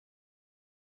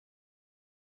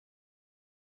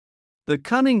The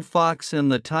Cunning Fox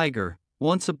and the Tiger.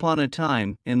 Once upon a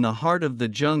time, in the heart of the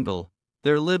jungle,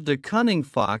 there lived a cunning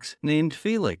fox named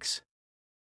Felix.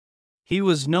 He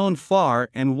was known far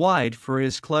and wide for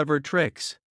his clever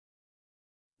tricks.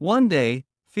 One day,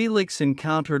 Felix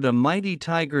encountered a mighty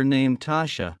tiger named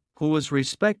Tasha, who was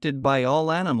respected by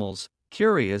all animals.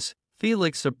 Curious,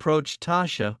 Felix approached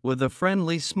Tasha with a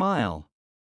friendly smile.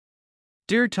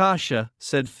 "Dear Tasha,"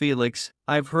 said Felix,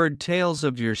 "I've heard tales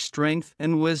of your strength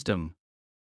and wisdom.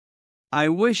 I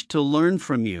wish to learn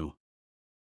from you."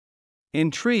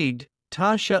 Intrigued,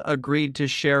 Tasha agreed to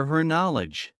share her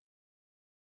knowledge.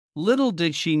 Little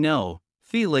did she know,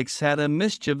 Felix had a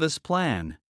mischievous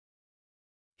plan.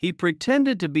 He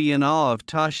pretended to be in awe of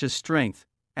Tasha's strength,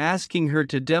 asking her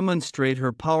to demonstrate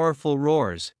her powerful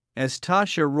roars. As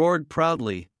Tasha roared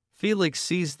proudly, Felix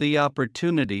seized the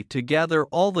opportunity to gather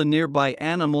all the nearby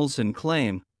animals and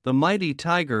claim, "The mighty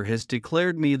tiger has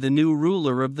declared me the new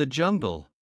ruler of the jungle."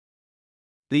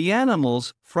 The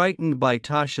animals, frightened by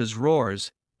Tasha's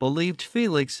roars, believed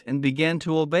Felix and began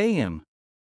to obey him.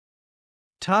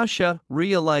 Tasha,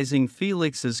 realizing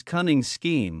Felix's cunning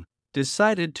scheme,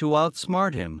 decided to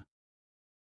outsmart him.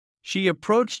 She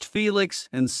approached Felix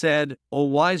and said, "O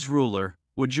wise ruler,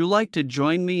 would you like to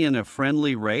join me in a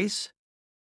friendly race?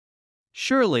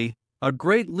 Surely, a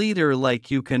great leader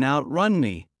like you can outrun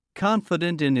me."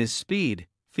 Confident in his speed,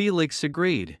 Felix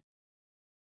agreed.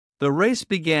 The race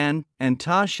began, and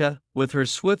Tasha, with her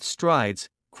swift strides,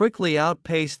 quickly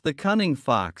outpaced the cunning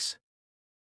fox.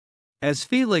 As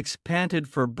Felix panted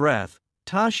for breath,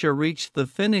 Tasha reached the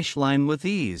finish line with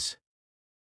ease.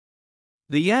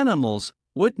 The animals,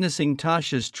 witnessing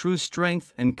Tasha's true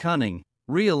strength and cunning,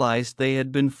 realized they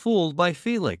had been fooled by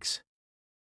Felix.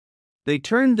 They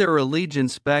turned their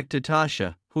allegiance back to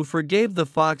Tasha, who forgave the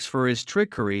fox for his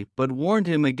trickery but warned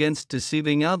him against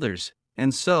deceiving others,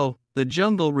 and so, the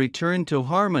jungle returned to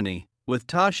harmony, with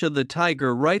Tasha the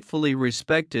tiger rightfully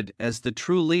respected as the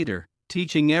true leader,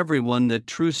 teaching everyone that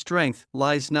true strength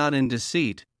lies not in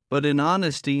deceit, but in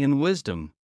honesty and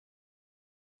wisdom.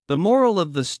 The moral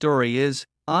of the story is,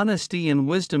 honesty and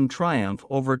wisdom triumph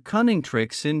over cunning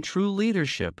tricks in true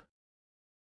leadership.